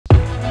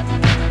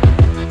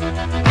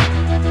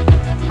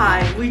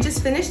We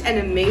just finished an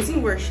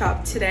amazing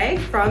workshop today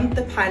from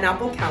the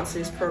Pineapple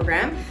Counselors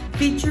program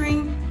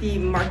featuring the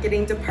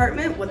marketing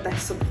department with the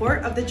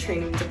support of the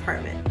training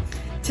department.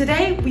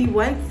 Today, we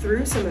went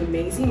through some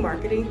amazing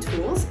marketing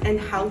tools and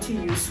how to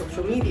use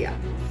social media.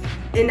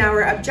 In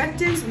our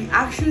objectives, we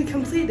actually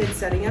completed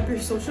setting up your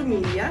social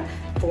media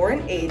for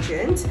an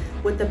agent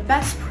with the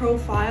best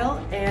profile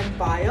and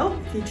bio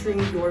featuring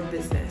your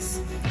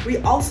business. We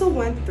also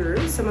went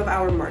through some of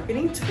our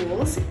marketing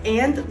tools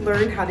and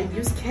learned how to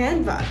use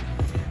Canva.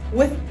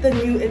 With the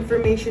new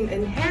information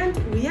in hand,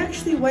 we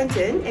actually went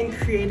in and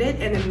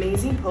created an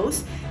amazing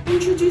post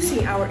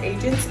introducing our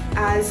agents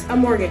as a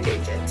mortgage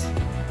agent.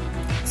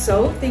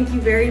 So thank you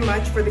very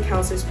much for the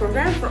Counselors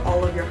program for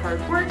all of your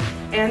hard work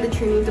and the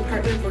training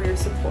department for your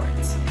support.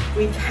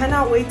 We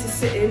cannot wait to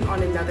sit in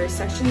on another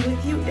session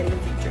with you in the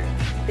future.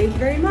 Thank you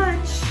very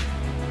much.